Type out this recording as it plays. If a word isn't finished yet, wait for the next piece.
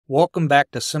Welcome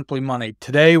back to Simply Money.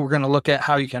 Today, we're going to look at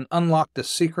how you can unlock the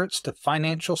secrets to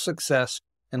financial success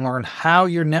and learn how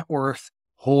your net worth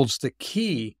holds the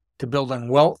key to building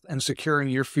wealth and securing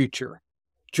your future.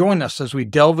 Join us as we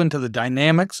delve into the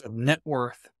dynamics of net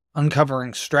worth,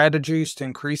 uncovering strategies to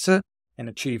increase it and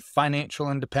achieve financial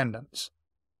independence.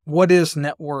 What is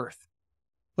net worth?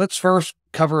 Let's first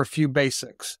cover a few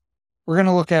basics. We're going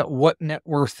to look at what net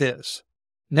worth is.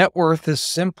 Net worth is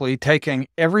simply taking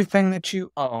everything that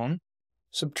you own,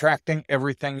 subtracting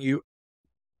everything you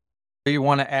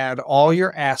want to add all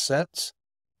your assets,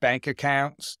 bank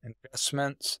accounts,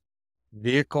 investments,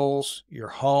 vehicles, your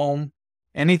home,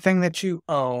 anything that you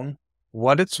own,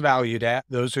 what it's valued at,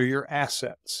 those are your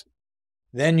assets.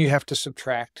 Then you have to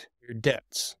subtract your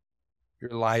debts,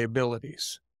 your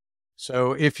liabilities.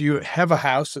 So if you have a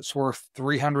house that's worth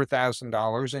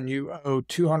 $300,000 and you owe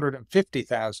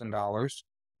 $250,000,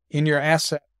 in your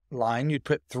asset line, you'd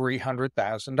put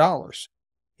 $300,000.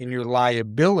 In your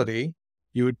liability,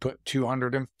 you would put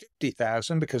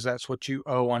 $250,000 because that's what you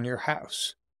owe on your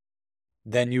house.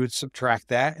 Then you would subtract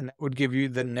that, and that would give you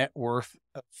the net worth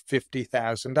of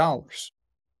 $50,000.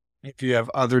 If you have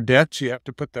other debts, you have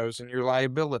to put those in your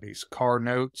liabilities: car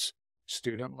notes,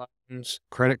 student loans,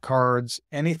 credit cards,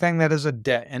 anything that is a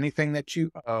debt, anything that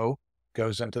you owe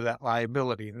goes into that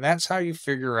liability. And that's how you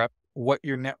figure out what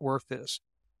your net worth is.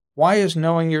 Why is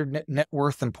knowing your net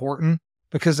worth important?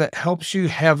 Because it helps you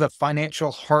have a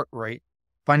financial heart rate.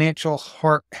 Financial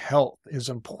heart health is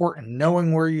important.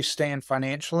 Knowing where you stand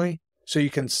financially so you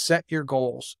can set your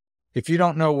goals. If you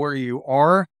don't know where you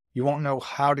are, you won't know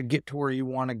how to get to where you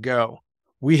want to go.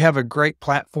 We have a great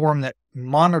platform that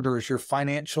monitors your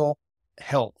financial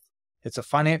health. It's a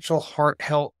financial heart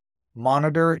health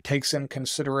monitor. It takes in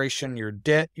consideration your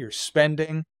debt, your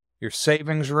spending, your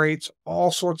savings rates,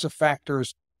 all sorts of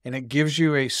factors, and it gives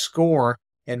you a score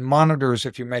and monitors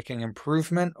if you're making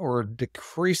improvement or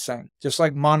decreasing. Just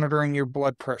like monitoring your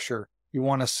blood pressure, you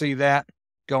want to see that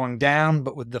going down,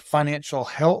 but with the financial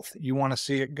health, you want to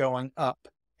see it going up.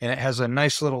 And it has a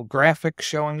nice little graphic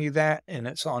showing you that, and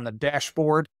it's on the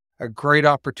dashboard, a great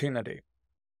opportunity.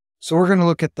 So we're going to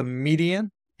look at the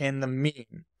median and the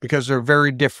mean because they're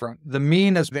very different. The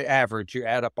mean is the average. You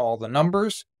add up all the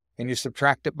numbers and you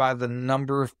subtract it by the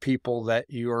number of people that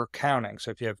you are counting.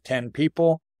 So if you have 10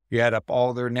 people, you add up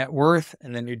all their net worth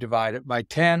and then you divide it by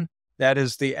 10. That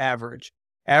is the average.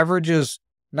 Average is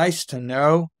nice to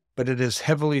know, but it is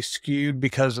heavily skewed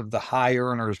because of the high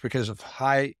earners, because of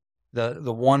the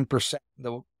 1%,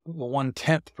 the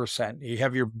 1/10%. You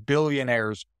have your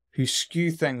billionaires who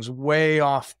skew things way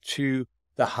off to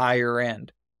the higher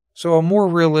end. So a more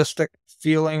realistic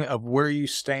feeling of where you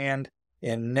stand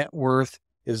in net worth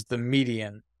is the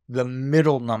median, the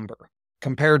middle number.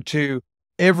 Compared to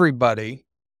everybody,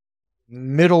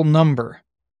 middle number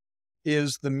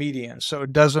is the median. So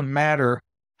it doesn't matter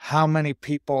how many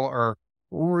people are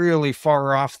really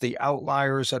far off, the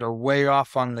outliers that are way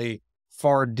off on the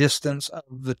far distance of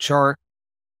the chart.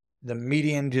 The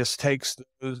median just takes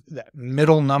that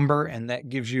middle number, and that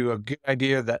gives you a good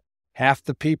idea that half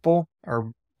the people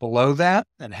are below that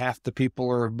and half the people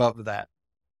are above that.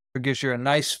 It gives you a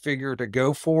nice figure to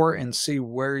go for and see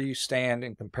where you stand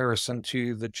in comparison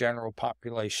to the general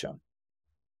population.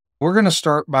 We're going to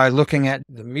start by looking at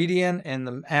the median and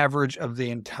the average of the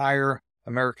entire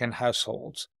American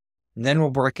households. And then we'll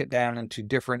break it down into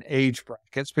different age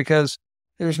brackets, because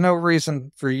there's no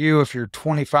reason for you, if you're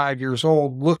 25 years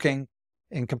old, looking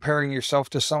and comparing yourself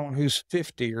to someone who's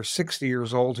 50 or 60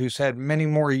 years old, who's had many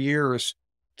more years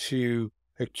to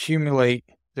accumulate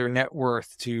their net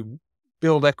worth, to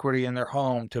build equity in their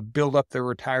home, to build up their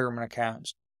retirement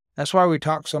accounts. That's why we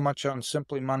talk so much on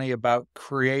Simply Money about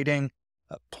creating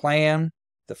a plan,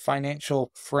 the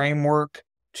financial framework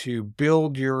to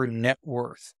build your net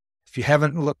worth. If you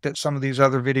haven't looked at some of these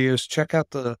other videos, check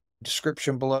out the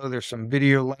description below. There's some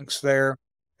video links there.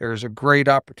 There's a great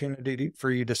opportunity for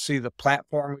you to see the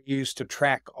platform we use to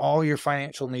track all your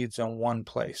financial needs in one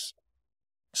place.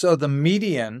 So the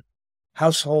median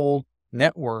household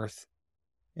net worth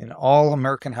in all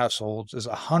American households is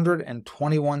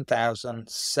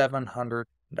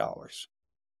 $121,700.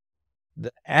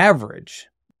 The average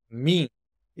mean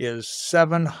is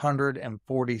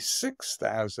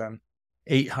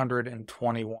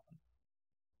 $746,821.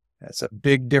 That's a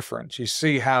big difference. You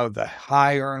see how the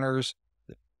high earners,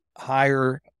 the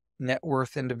higher net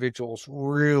worth individuals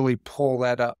really pull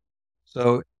that up.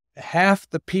 So half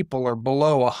the people are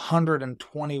below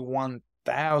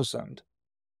 121,000.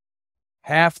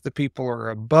 Half the people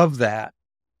are above that,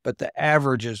 but the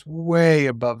average is way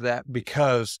above that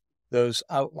because those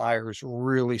outliers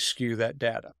really skew that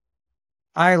data.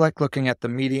 I like looking at the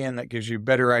median. That gives you a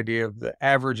better idea of the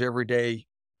average everyday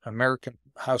American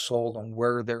household and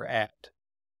where they're at.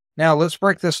 Now let's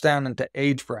break this down into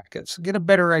age brackets. Get a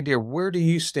better idea. Where do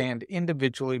you stand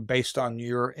individually based on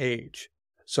your age?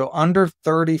 So under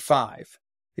 35,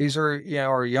 these are,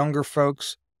 our younger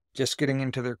folks just getting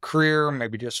into their career,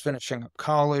 maybe just finishing up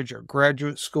college or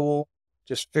graduate school,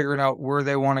 just figuring out where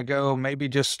they want to go, maybe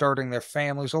just starting their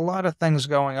families, a lot of things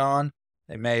going on.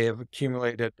 They may have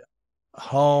accumulated a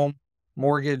home,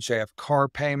 mortgage, they have car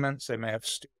payments, they may have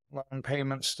student loan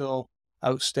payments still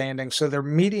outstanding. So their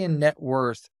median net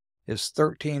worth is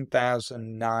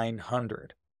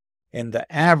 13,900 and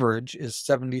the average is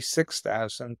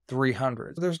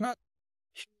 76,300. There's not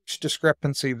huge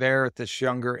discrepancy there at this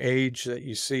younger age that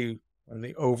you see in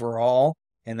the overall,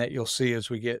 and that you'll see as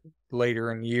we get later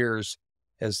in years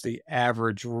as the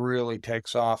average really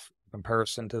takes off in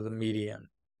comparison to the median.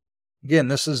 Again,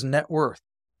 this is net worth.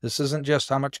 This isn't just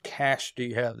how much cash do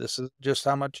you have. This isn't just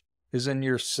how much is in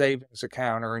your savings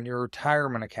account or in your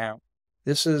retirement account.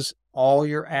 This is all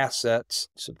your assets,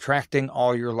 subtracting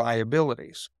all your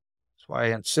liabilities. That's why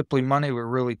in Simply Money, we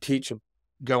really teach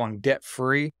going debt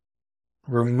free,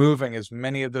 removing as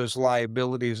many of those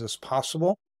liabilities as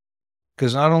possible.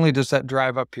 Because not only does that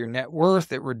drive up your net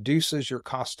worth, it reduces your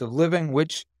cost of living,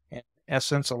 which in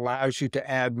essence allows you to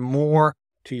add more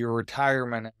to your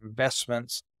retirement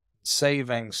investments,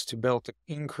 savings to be able to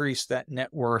increase that net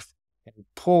worth and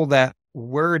pull that.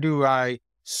 Where do I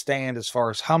stand as far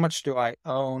as how much do I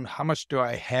own? How much do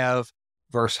I have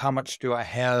versus how much do I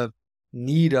have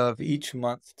need of each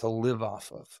month to live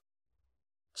off of?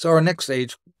 So our next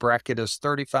age bracket is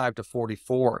 35 to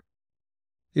 44.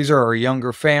 These are our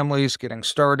younger families getting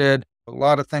started. A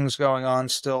lot of things going on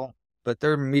still, but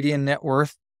their median net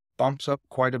worth bumps up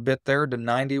quite a bit there to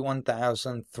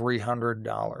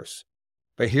 $91,300.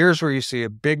 But here's where you see a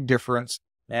big difference.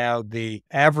 Now the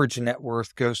average net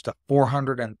worth goes to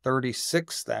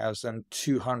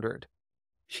 $436,200.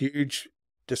 Huge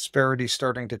disparity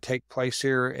starting to take place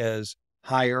here as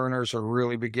high earners are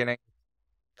really beginning to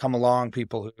come along.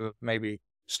 People who have maybe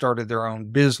started their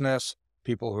own business,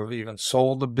 people who have even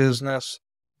sold a business,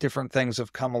 different things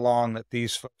have come along that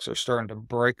these folks are starting to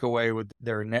break away with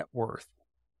their net worth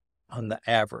on the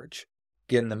average.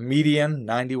 Again, the median,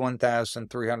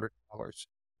 $91,300.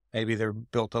 Maybe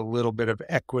they've built a little bit of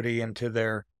equity into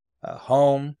their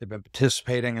home. They've been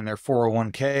participating in their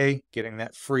 401k, getting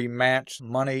that free match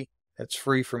money that's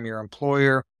free from your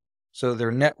employer. So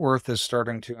their net worth is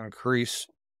starting to increase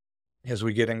as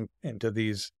we get into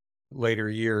these later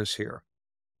years here.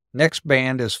 Next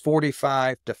band is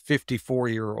 45 to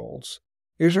 54-year-olds.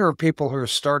 These are people who are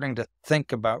starting to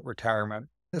think about retirement.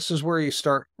 This is where you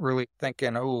start really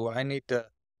thinking, oh, I need to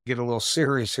get a little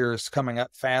serious here. It's coming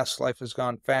up fast. Life has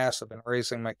gone fast. I've been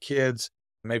raising my kids.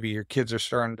 Maybe your kids are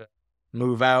starting to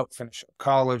move out, finish up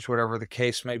college, whatever the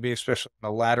case may be, especially in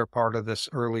the latter part of this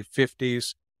early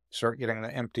 50s. Start getting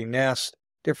the empty nest,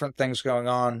 different things going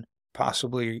on,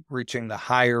 possibly reaching the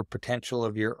higher potential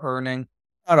of your earning.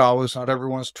 Not always, not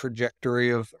everyone's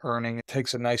trajectory of earning. It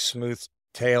takes a nice smooth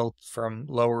tail from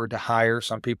lower to higher.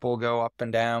 Some people go up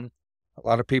and down. A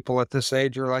lot of people at this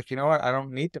age are like, you know what? I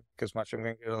don't need to make as much. I'm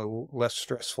going to get a less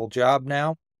stressful job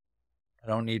now. I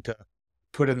don't need to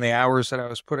put in the hours that I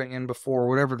was putting in before,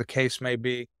 whatever the case may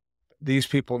be. These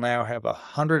people now have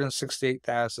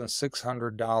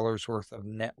 $168,600 worth of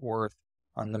net worth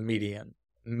on the median,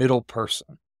 middle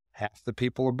person. Half the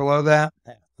people are below that,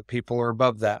 half the people are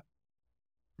above that.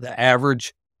 The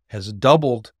average has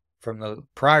doubled from the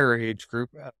prior age group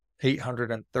at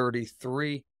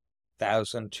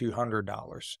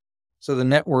 $833,200. So the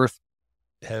net worth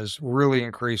has really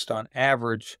increased on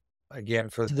average, again,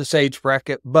 for this age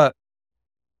bracket, but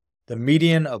the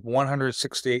median of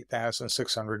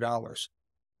 $168,600.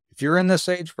 If you're in this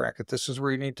age bracket, this is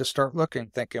where you need to start looking,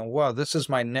 thinking, wow, this is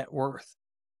my net worth.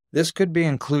 This could be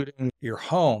including your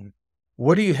home.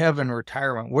 What do you have in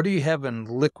retirement? What do you have in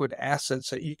liquid assets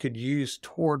that you could use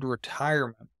toward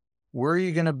retirement? Where are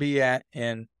you going to be at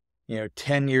in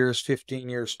 10 years, 15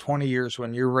 years, 20 years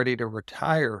when you're ready to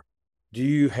retire? Do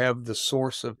you have the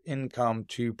source of income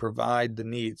to provide the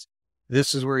needs?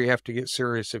 This is where you have to get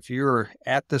serious. If you're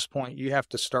at this point, you have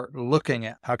to start looking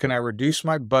at how can I reduce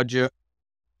my budget?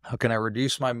 How can I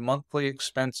reduce my monthly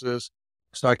expenses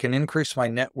so I can increase my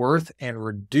net worth and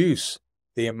reduce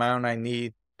the amount I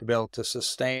need to be able to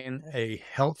sustain a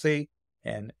healthy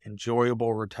and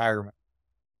enjoyable retirement?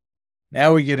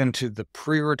 Now we get into the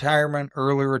pre-retirement,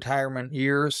 early retirement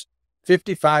years,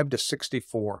 55 to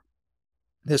 64.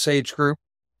 This age group,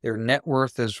 their net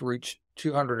worth has reached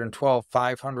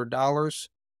 $212,500.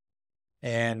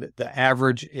 and the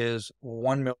average is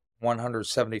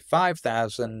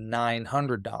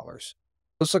 $1,175,900.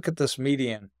 Let's look at this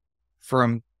median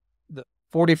from the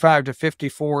 45 to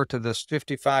 54 to this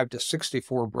 55 to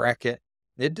 64 bracket.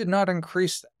 It did not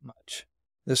increase that much.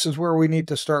 This is where we need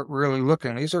to start really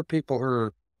looking. These are people who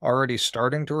are already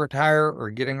starting to retire or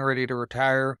getting ready to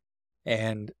retire,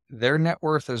 and their net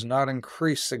worth has not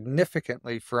increased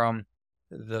significantly from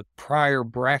the prior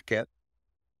bracket.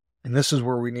 And this is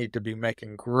where we need to be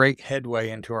making great headway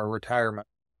into our retirement.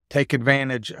 Take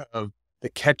advantage of the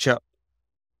catch up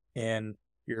in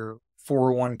your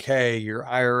 401k, your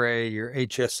IRA, your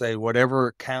HSA, whatever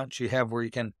accounts you have where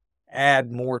you can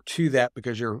add more to that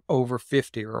because you're over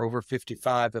 50 or over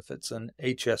 55 if it's an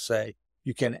HSA.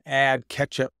 You can add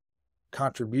catch-up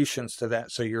contributions to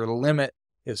that so your limit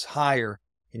is higher,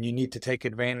 and you need to take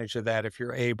advantage of that if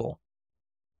you're able.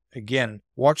 Again,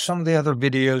 watch some of the other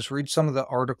videos, read some of the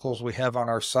articles we have on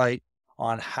our site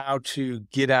on how to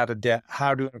get out of debt,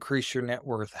 how to increase your net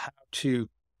worth, how to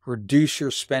reduce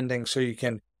your spending so you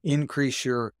can increase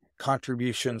your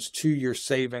contributions to your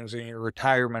savings and your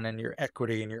retirement and your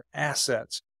equity and your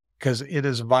assets, because it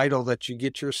is vital that you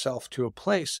get yourself to a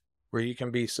place where you can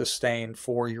be sustained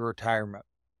for your retirement.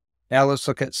 Now let's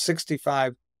look at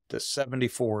 65 to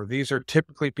 74. These are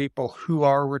typically people who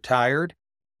are retired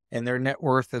and their net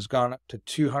worth has gone up to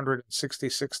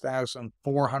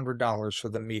 $266,400 for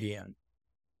the median.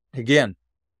 Again,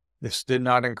 this did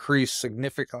not increase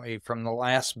significantly from the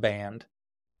last band,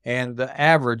 and the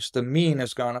average, the mean,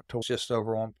 has gone up to just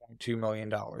over $1.2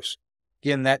 million.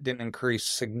 Again, that didn't increase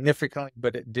significantly,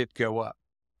 but it did go up.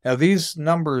 Now, these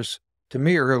numbers, to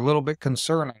me, are a little bit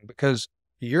concerning because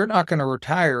you're not going to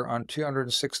retire on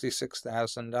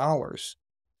 $266,000.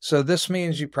 So this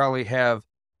means you probably have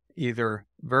either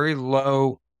very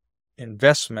low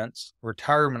investments,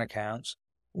 retirement accounts,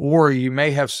 or you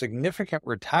may have significant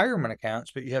retirement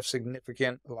accounts, but you have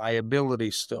significant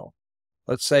liabilities still.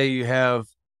 Let's say you have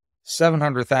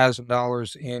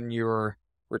 $700,000 in your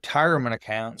retirement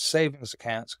accounts, savings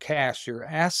accounts, cash, your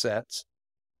assets,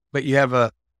 but you have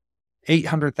a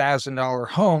 $800,000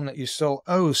 home that you still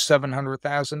owe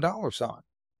 $700,000 on.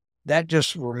 That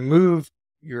just removed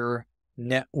your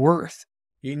net worth.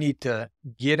 You need to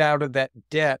get out of that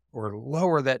debt or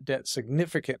lower that debt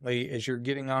significantly as you're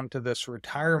getting onto this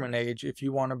retirement age if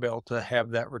you want to be able to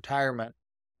have that retirement.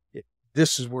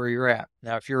 This is where you're at.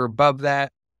 Now, if you're above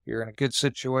that, you're in a good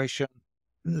situation.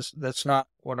 That's not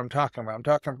what I'm talking about. I'm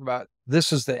talking about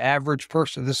this is the average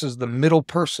person. This is the middle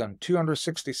person,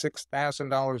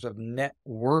 $266,000 of net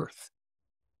worth.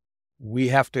 We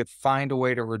have to find a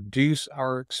way to reduce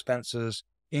our expenses,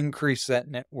 increase that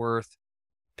net worth,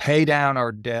 pay down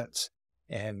our debts,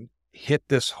 and hit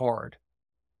this hard.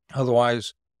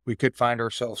 Otherwise, we could find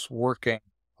ourselves working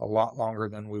a lot longer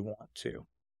than we want to.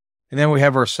 And then we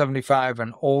have our 75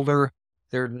 and older.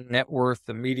 Their net worth,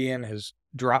 the median, has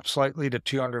dropped slightly to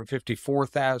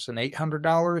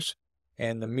 $254,800,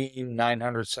 and the mean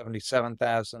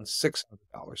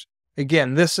 $977,600.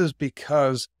 Again, this is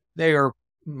because they are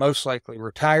most likely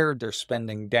retired. They're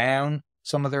spending down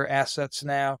some of their assets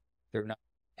now. They're not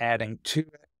adding to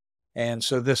it. And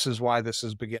so this is why this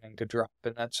is beginning to drop,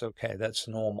 and that's okay. That's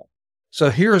normal.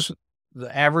 So here's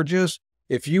the averages.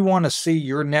 If you want to see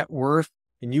your net worth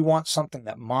and you want something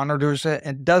that monitors it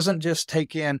and doesn't just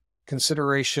take in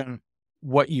consideration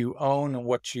what you own and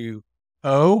what you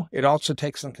owe, it also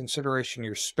takes in consideration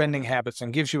your spending habits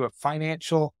and gives you a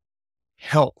financial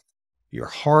health. Your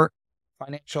heart,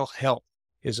 financial health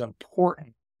is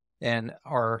important. And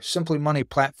our Simply Money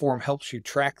platform helps you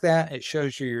track that. It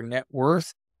shows you your net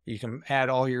worth. You can add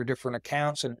all your different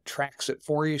accounts and it tracks it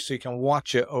for you so you can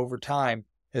watch it over time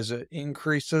as it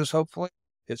increases. Hopefully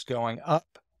it's going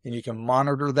up, and you can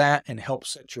monitor that and help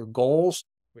set your goals.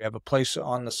 We have a place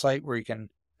on the site where you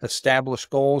can establish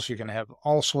goals. You can have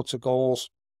all sorts of goals,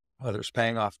 whether it's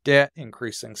paying off debt,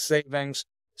 increasing savings,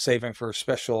 saving for a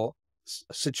special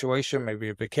situation, maybe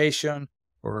a vacation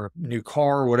or a new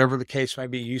car, whatever the case may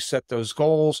be. You set those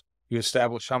goals, you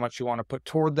establish how much you want to put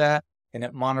toward that, and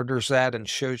it monitors that and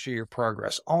shows you your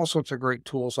progress. All sorts of great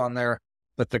tools on there,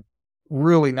 but the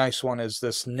really nice one is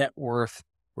this net worth,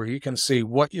 where you can see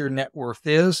what your net worth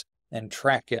is and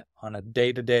track it on a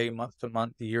day-to-day,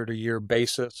 month-to-month, year-to-year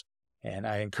basis. And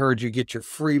I encourage you to get your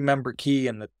free member key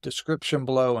in the description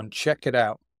below and check it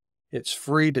out. It's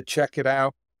free to check it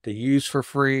out, to use for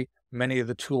free. Many of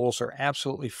the tools are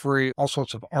absolutely free. All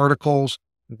sorts of articles,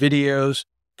 videos,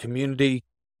 community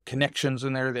connections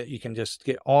in there that you can just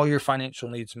get all your financial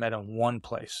needs met in one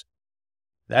place.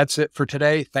 That's it for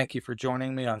today. Thank you for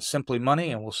joining me on Simply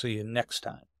Money, and we'll see you next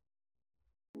time.